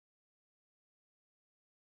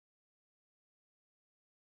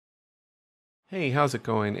Hey, how's it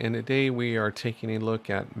going? And today we are taking a look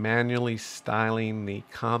at manually styling the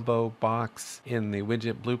combo box in the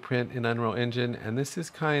widget blueprint in Unreal Engine. And this is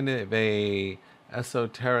kind of a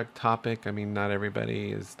esoteric topic. I mean, not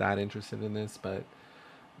everybody is that interested in this, but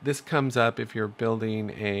this comes up if you're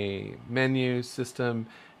building a menu system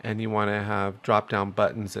and you want to have drop-down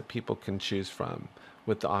buttons that people can choose from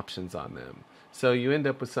with the options on them. So you end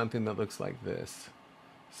up with something that looks like this.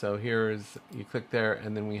 So here's, you click there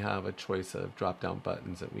and then we have a choice of drop-down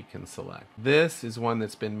buttons that we can select. This is one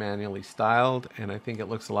that's been manually styled and I think it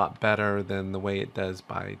looks a lot better than the way it does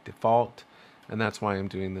by default, and that's why I'm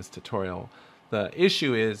doing this tutorial. The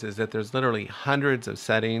issue is that there's literally hundreds of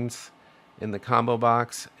settings in the combo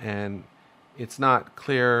box and it's not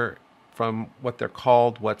clear from what they're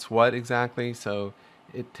called what's what exactly, so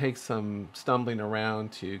it takes some stumbling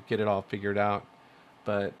around to get it all figured out.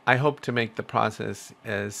 But I hope to make the process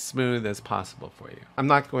as smooth as possible for you. I'm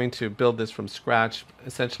not going to build this from scratch.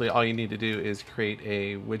 Essentially, all you need to do is create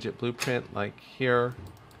a widget blueprint like here,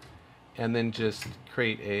 and then just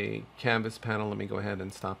create a canvas panel. Let me go ahead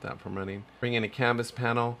and stop that from running. Bring in a canvas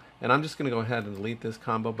panel, and I'm just going to go ahead and delete this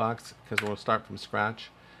combo box because we'll start from scratch,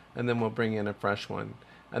 and then we'll bring in a fresh one.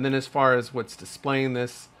 And then as far as what's displaying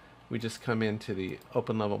this, we just come into the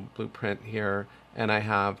open level blueprint here, and I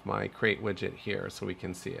have my create widget here so we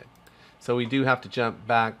can see it. So we do have to jump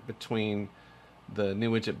back between the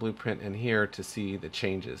new widget blueprint and here to see the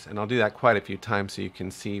changes, and I'll do that quite a few times so you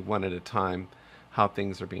can see one at a time how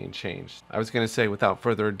things are being changed. I was going to say without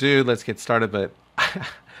further ado, let's get started, but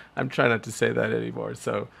I'm trying not to say that anymore.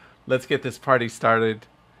 So let's get this party started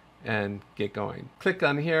and get going. Click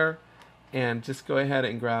on here and just go ahead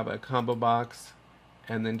and grab a combo box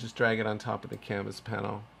and then just drag it on top of the canvas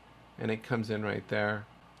panel, and it comes in right there.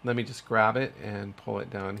 Let me just grab it and pull it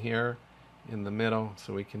down here in the middle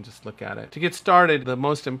so we can just look at it. To get started, the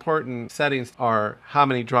most important settings are how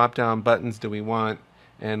many drop-down buttons do we want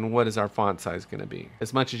and what is our font size going to be.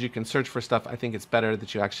 As much as you can search for stuff, I think it's better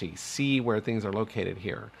that you actually see where things are located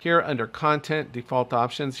here. Here under content default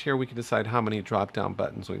options, here we can decide how many drop-down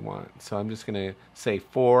buttons we want. So I'm just going to say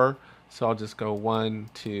 4, so I'll just go 1,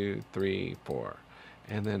 2, 3, 4.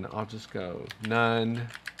 And then I'll just go none,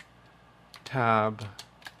 tab,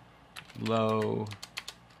 low,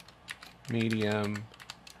 medium,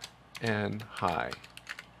 and high.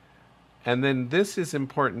 And then this is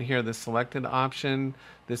important here, the selected option.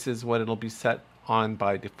 This is what it'll be set on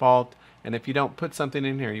by default. And if you don't put something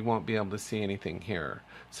in here, you won't be able to see anything here.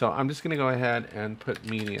 So I'm just going to go ahead and put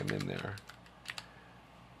medium in there.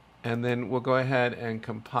 And then we'll go ahead and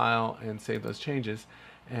compile and save those changes.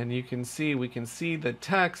 And you can see, we can see the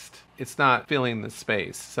text, it's not filling the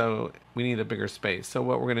space. So we need a bigger space. So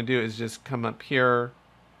what we're going to do is just come up here,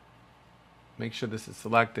 make sure this is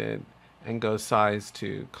selected, and go size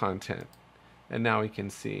to content. And now we can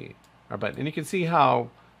see our button. And you can see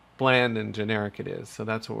how bland and generic it is. So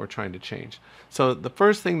that's what we're trying to change. So the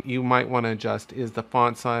first thing you might want to adjust is the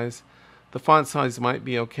font size. The font size might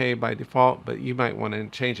be okay by default, but you might want to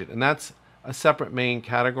change it. And that's a separate main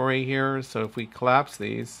category here. So if we collapse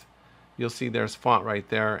these, you'll see there's font right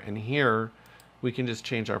there, and here we can just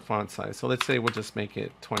change our font size. So let's say we'll just make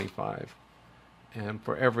it 25, and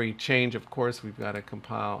for every change, of course, we've got to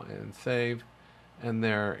compile and save, and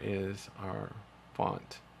there is our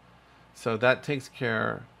font. So that takes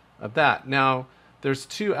care of that. Now there's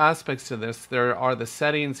two aspects to this. There are the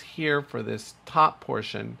settings here for this top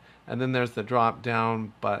portion, and then there's the drop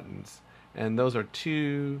down buttons, and those are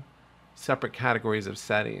two separate categories of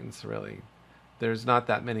settings, really. There's not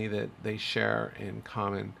that many that they share in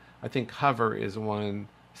common. I think hover is one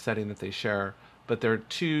setting that they share, but there are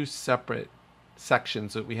two separate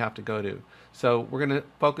sections that we have to go to. So we're going to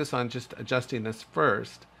focus on just adjusting this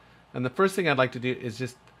first. And the first thing I'd like to do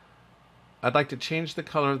is I'd like to change the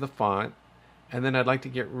color of the font, and then I'd like to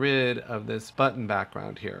get rid of this button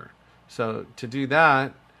background here. So to do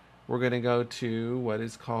that, we're going to go to what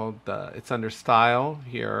is called it's under style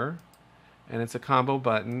here, and it's a combo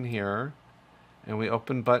button here, and we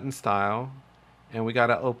open button style, and we got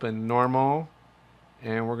to open normal,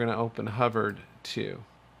 and we're going to open hovered too.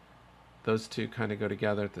 Those two kind of go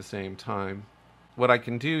together at the same time. What I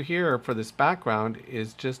can do here for this background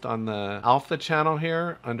is just on the alpha channel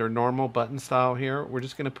here, under normal button style here, we're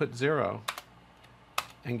just going to put 0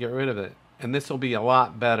 and get rid of it. And this will be a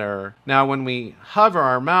lot better. Now when we hover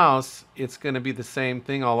our mouse, it's going to be the same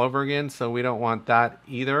thing all over again, so we don't want that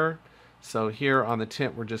either. So here on the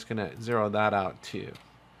tint, we're just going to 0 that out too.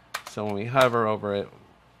 So when we hover over it,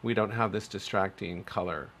 we don't have this distracting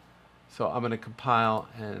color. So I'm going to compile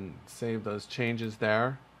and save those changes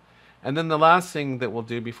there. And then the last thing that we'll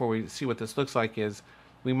do before we see what this looks like is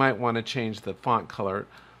we might want to change the font color.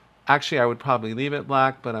 Actually, I would probably leave it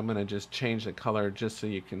black, but I'm going to just change the color just so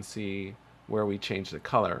you can see where we change the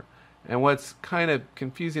color. And what's kind of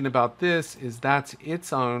confusing about this is that's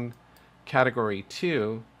its own category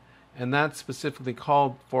too, and that's specifically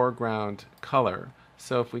called foreground color.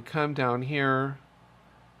 So if we come down here,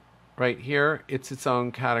 right here, it's its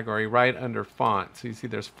own category right under font. So you see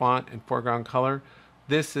there's font and foreground color.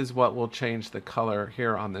 This is what will change the color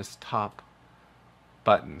here on this top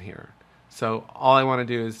button here. So all I want to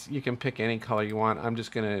do is, you can pick any color you want. I'm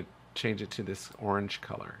just going to change it to this orange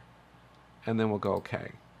color. And then we'll go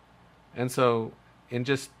OK. And so in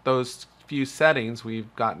just those few settings,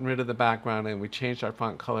 we've gotten rid of the background and we changed our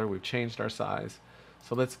font color, we've changed our size.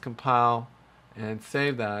 So let's compile and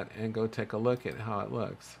save that and go take a look at how it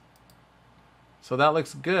looks. So that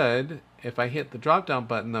looks good. If I hit the drop down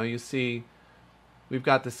button though, you see we've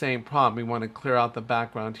got the same problem. We want to clear out the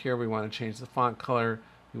background here, we want to change the font color,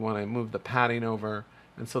 we want to move the padding over,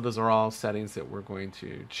 and so those are all settings that we're going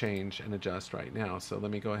to change and adjust right now. So let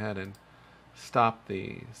me go ahead and stop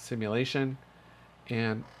the simulation.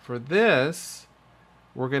 And for this,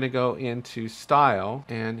 we're going to go into Style,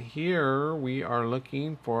 and here we are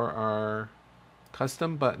looking for our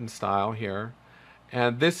custom button style here.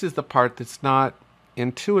 And this is the part that's not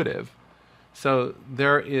intuitive. So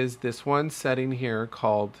there is this one setting here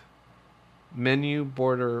called Menu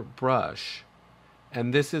Border Brush,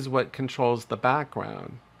 and this is what controls the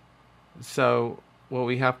background. So what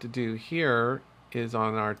we have to do here is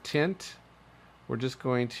on our tint, we're just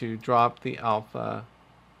going to drop the alpha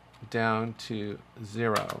down to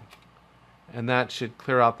 0, and that should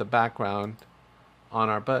clear out the background on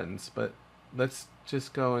our buttons. But let's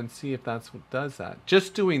just go and see if that's what does that.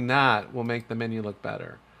 Just doing that will make the menu look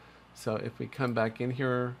better. So if we come back in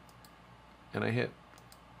here and I hit,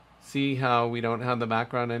 see how we don't have the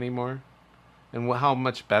background anymore and how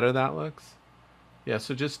much better that looks? Yeah,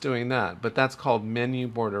 so just doing that, but that's called Menu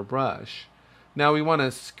Border Brush. Now we want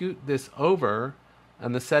to scoot this over,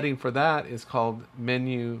 and the setting for that is called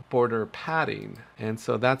Menu Border Padding. And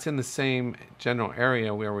so that's in the same general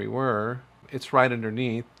area where we were. It's right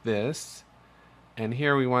underneath this. And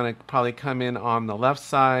here we want to probably come in on the left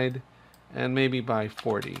side and maybe by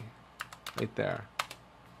 40, right there.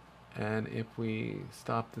 And if we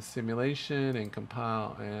stop the simulation and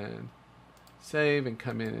compile and save and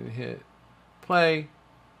come in and hit play,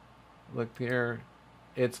 look here,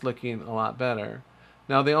 it's looking a lot better.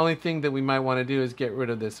 Now the only thing that we might want to do is get rid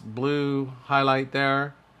of this blue highlight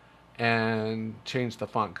there and change the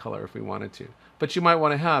font color if we wanted to. But you might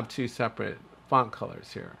want to have two separate font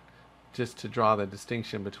colors here, just to draw the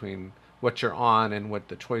distinction between what you're on and what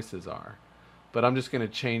the choices are. But I'm just going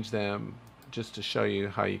to change them just to show you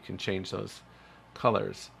how you can change those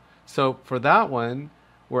colors. So for that one,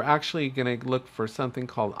 we're actually going to look for something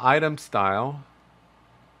called Item Style,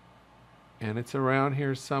 and it's around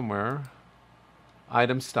here somewhere.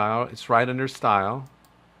 Item Style, it's right under Style,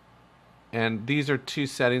 and these are two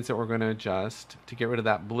settings that we're going to adjust to get rid of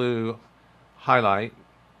that blue highlight.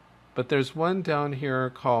 But there's one down here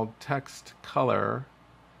called Text Color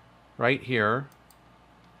right here,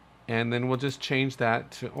 and then we'll just change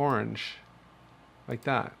that to orange like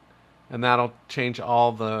that, and that'll change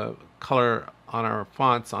all the color on our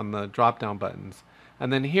fonts on the drop down buttons.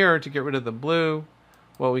 And then here, to get rid of the blue,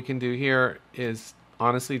 what we can do here is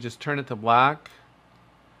honestly just turn it to black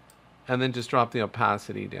and then just drop the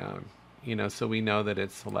opacity down, you know, so we know that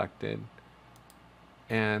it's selected.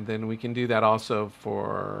 And then we can do that also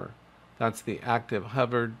for, that's the active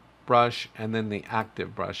hovered brush and then the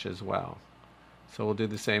active brush as well. So we'll do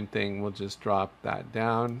the same thing. We'll just drop that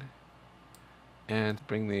down and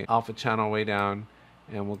bring the alpha channel way down,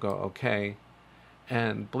 and we'll go OK.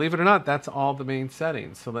 And believe it or not, that's all the main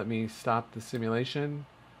settings. So let me stop the simulation.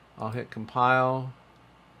 I'll hit compile,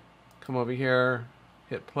 come over here,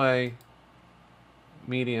 hit play,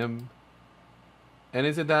 medium. And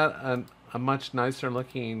isn't that a much nicer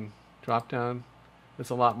looking drop down? It's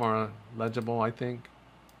a lot more legible, I think.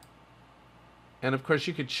 And of course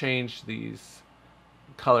you could change these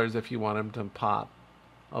colors if you want them to pop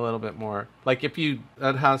a little bit more. Like if you,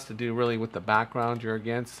 that has to do really with the background you're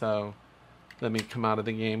against. So let me come out of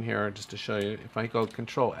the game here just to show you. If I go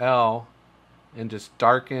Control L and just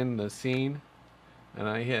darken the scene and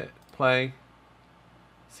I hit play,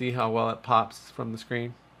 see how well it pops from the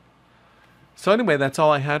screen. So anyway, that's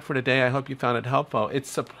all I had for today. I hope you found it helpful. It's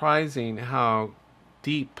surprising how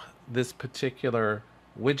deep this particular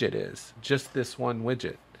widget is, just this one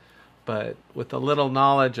widget. But with a little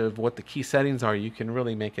knowledge of what the key settings are, you can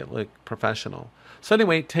really make it look professional. So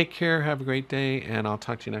anyway, take care, have a great day, and I'll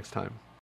talk to you next time.